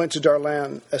 Alphand went to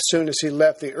Darlan as soon as he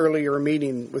left the earlier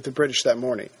meeting with the British that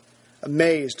morning.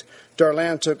 Amazed,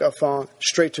 Darlan took Alphand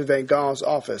straight to Weygand's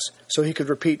office so he could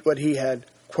repeat what he had,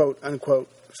 quote-unquote,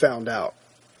 found out.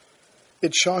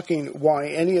 It's shocking why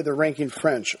any of the ranking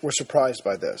French were surprised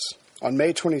by this. On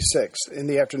May 26th, in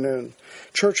the afternoon,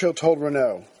 Churchill told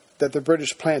Renault that the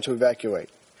British planned to evacuate.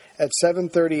 At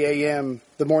 7:30 a.m.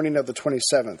 the morning of the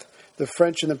 27th, the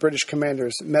French and the British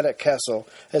commanders met at Kassel,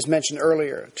 as mentioned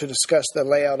earlier, to discuss the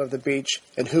layout of the beach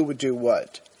and who would do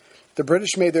what. The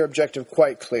British made their objective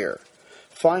quite clear.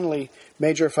 Finally,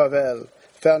 Major Favelle,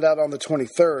 found out on the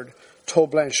 23rd, told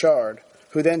Blanchard,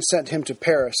 who then sent him to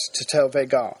Paris to tell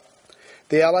Weygand.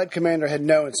 The Allied commander had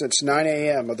known since 9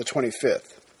 a.m. of the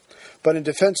 25th. But in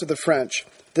defense of the French,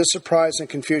 this surprise and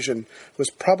confusion was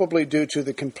probably due to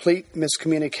the complete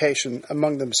miscommunication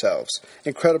among themselves,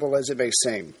 incredible as it may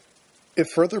seem. If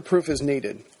further proof is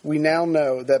needed, we now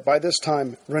know that by this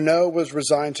time Renault was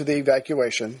resigned to the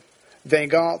evacuation,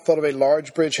 Weygand thought of a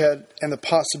large bridgehead and the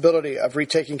possibility of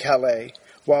retaking Calais,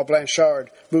 while Blanchard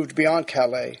moved beyond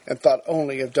Calais and thought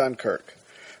only of Dunkirk,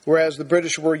 whereas the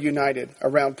British were united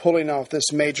around pulling off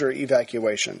this major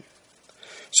evacuation.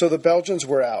 So the Belgians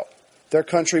were out. Their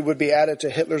country would be added to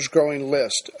Hitler's growing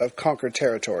list of conquered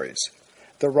territories.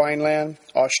 The Rhineland,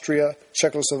 Austria,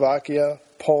 Czechoslovakia,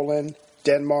 Poland,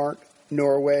 Denmark,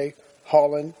 Norway,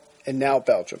 Holland, and now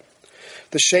Belgium.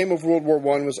 The shame of World War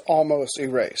I was almost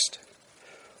erased.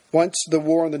 Once the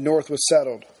war in the north was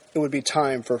settled, it would be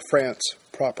time for France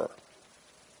proper.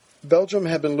 Belgium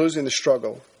had been losing the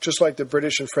struggle, just like the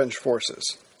British and French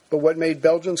forces. But what made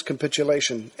Belgium's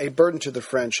capitulation a burden to the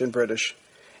French and British,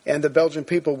 and the Belgian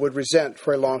people would resent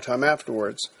for a long time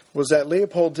afterwards, was that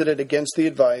Leopold did it against the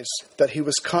advice that he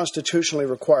was constitutionally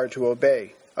required to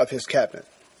obey of his cabinet.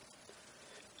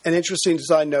 An interesting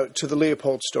side note to the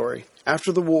Leopold story.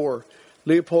 After the war,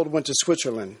 Leopold went to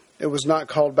Switzerland. It was not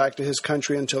called back to his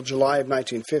country until July of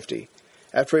 1950,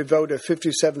 after a vote of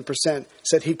 57%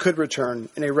 said he could return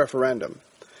in a referendum.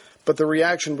 But the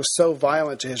reaction was so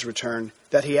violent to his return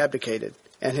that he abdicated,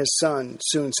 and his son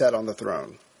soon sat on the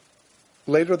throne.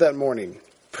 Later that morning,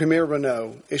 Premier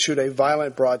Renault issued a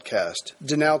violent broadcast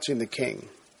denouncing the king.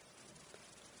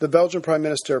 The Belgian Prime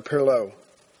Minister, Pirlo,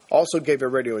 also gave a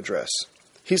radio address.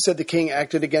 He said the king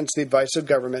acted against the advice of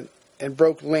government and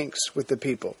broke links with the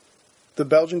people. The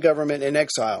Belgian government in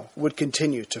exile would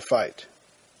continue to fight.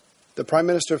 The Prime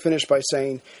Minister finished by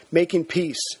saying, "Making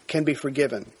peace can be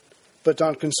forgiven, but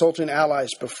on consulting allies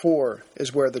before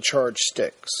is where the charge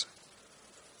sticks."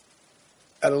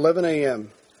 At 11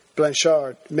 a.m.,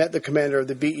 Blanchard met the commander of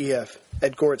the BEF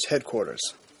at Gort's headquarters.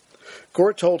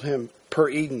 Gort told him, per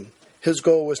Eden, his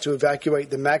goal was to evacuate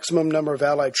the maximum number of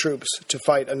Allied troops to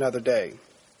fight another day.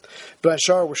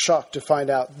 Blanchard was shocked to find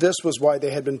out this was why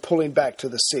they had been pulling back to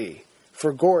the sea.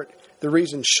 For Gort, the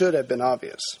reason should have been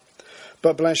obvious.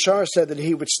 But Blanchard said that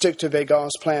he would stick to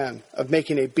Weygand's plan of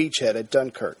making a beachhead at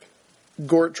Dunkirk.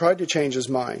 Gort tried to change his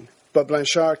mind, but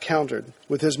Blanchard countered,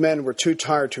 with his men were too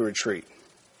tired to retreat.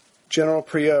 General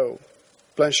Priaulx,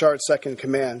 Blanchard's second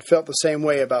command, felt the same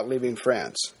way about leaving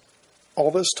France.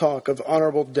 All this talk of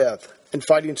honorable death and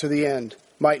fighting to the end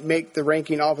might make the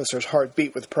ranking officer's heart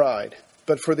beat with pride,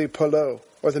 but for the poilus,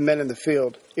 or the men in the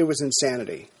field, it was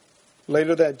insanity.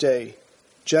 Later that day,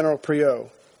 General Priaulx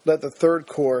let the Third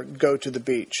Corps go to the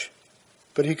beach,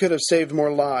 but he could have saved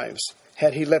more lives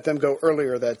had he let them go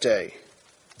earlier that day.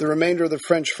 The remainder of the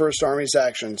French First Army's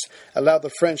actions allowed the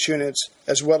French units,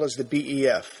 as well as the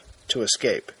BEF, to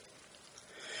escape.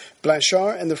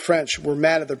 Blanchard and the French were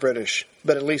mad at the British,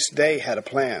 but at least they had a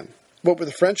plan. What were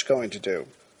the French going to do?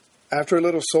 After a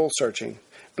little soul-searching,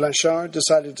 Blanchard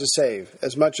decided to save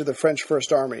as much of the French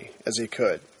First Army as he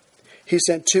could. He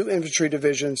sent 2 infantry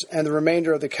divisions and the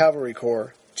remainder of the cavalry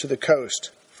corps to the coast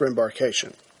for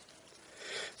embarkation.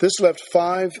 This left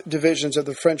 5 divisions of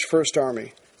the French First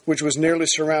Army, which was nearly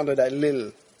surrounded at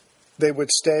Lille. They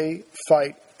would stay,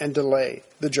 fight, and delay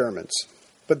the Germans.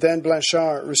 But then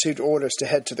Blanchard received orders to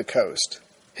head to the coast.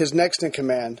 His next in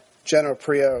command, General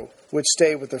Priaulx, would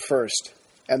stay with the 1st,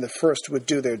 and the 1st would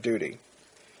do their duty.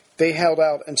 They held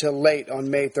out until late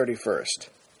on May 31st.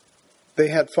 They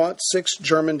had fought 6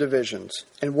 German divisions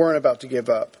and weren't about to give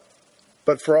up.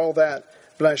 But for all that,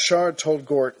 Blanchard told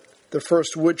Gort the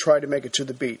 1st would try to make it to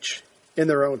the beach, in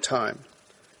their own time.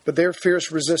 But their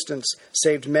fierce resistance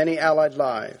saved many Allied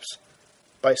lives.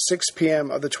 By 6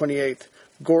 p.m. of the 28th,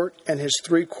 Gort and his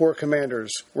 3 corps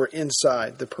commanders were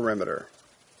inside the perimeter.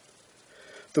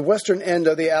 The western end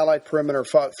of the Allied perimeter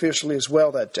fought fiercely as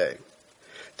well that day.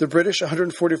 The British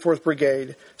 144th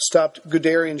Brigade stopped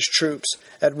Guderian's troops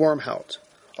at Wormhout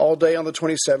all day on the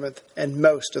 27th and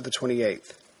most of the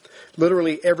 28th.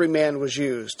 Literally every man was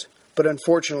used, but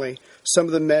unfortunately some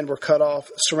of the men were cut off,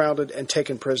 surrounded, and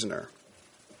taken prisoner.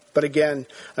 But again,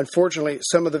 unfortunately,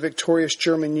 some of the victorious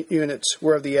German units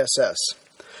were of the SS.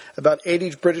 About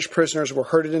 80 British prisoners were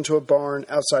herded into a barn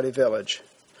outside a village.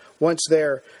 Once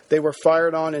there, they were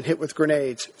fired on and hit with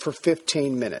grenades for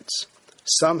 15 minutes.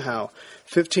 Somehow,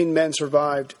 15 men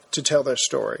survived to tell their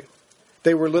story.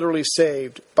 They were literally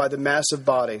saved by the mass of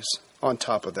bodies on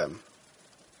top of them.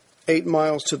 8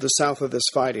 miles to the south of this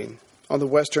fighting, on the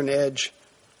western edge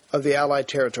of the Allied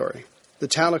territory, the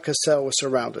town of Cassel was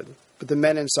surrounded, but the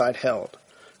men inside held,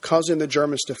 causing the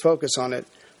Germans to focus on it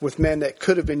with men that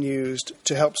could have been used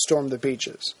to help storm the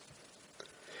beaches.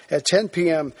 At 10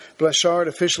 p.m., Blanchard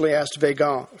officially asked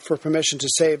Weygand for permission to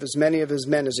save as many of his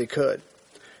men as he could.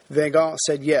 Weygand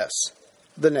said yes,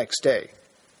 the next day.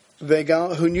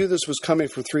 Weygand, who knew this was coming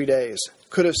for 3 days,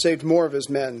 could have saved more of his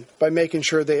men by making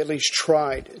sure they at least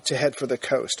tried to head for the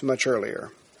coast much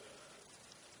earlier.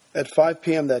 At 5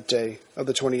 p.m. that day of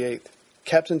the 28th,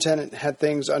 Captain Tennant had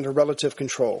things under relative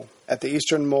control at the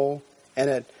Eastern Mole and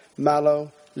at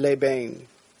Malo-les-Bains.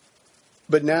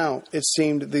 But now it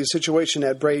seemed the situation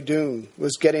at Bray-Dunes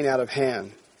was getting out of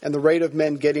hand, and the rate of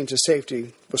men getting to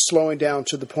safety was slowing down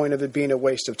to the point of it being a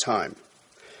waste of time.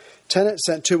 Tennant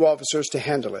sent 2 officers to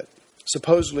handle it.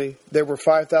 Supposedly, there were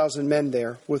 5,000 men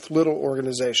there with little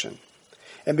organization.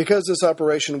 And because this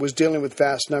operation was dealing with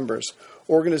vast numbers,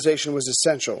 organization was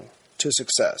essential to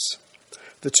success.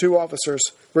 The 2 officers,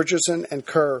 Richardson and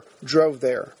Kerr, drove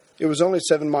there. It was only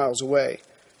 7 miles away,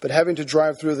 but having to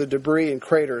drive through the debris and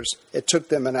craters, it took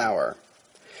them an hour.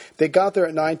 They got there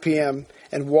at 9 p.m.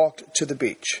 and walked to the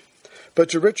beach. But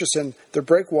to Richardson, the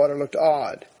breakwater looked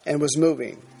odd and was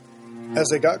moving. As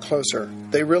they got closer,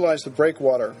 they realized the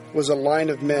breakwater was a line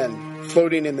of men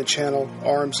floating in the channel,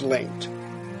 arms linked.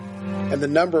 And the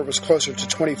number was closer to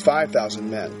 25,000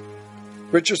 men.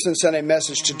 Richardson sent a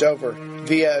message to Dover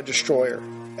via a destroyer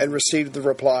and received the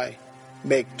reply,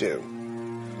 "Make do."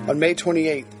 On May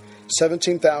 28th,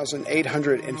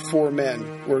 17,804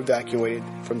 men were evacuated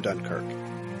from Dunkirk.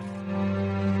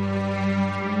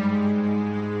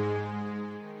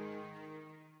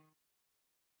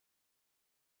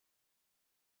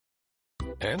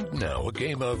 And now a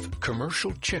game of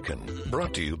Commercial Chicken,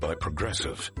 brought to you by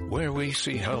Progressive, where we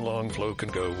see how long Flo can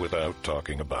go without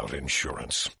talking about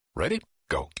insurance. Ready?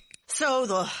 Go. So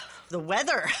the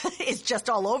weather is just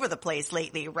all over the place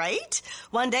lately, right?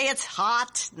 One day it's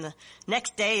hot, and the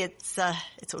next day it's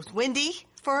windy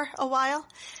for a while.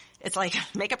 It's like,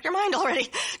 make up your mind already.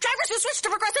 Drivers who switch to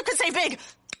Progressive could save big.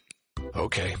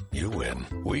 Okay, you win.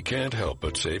 We can't help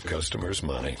but save customers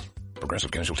money.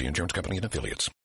 Progressive Casualty Insurance Company and Affiliates.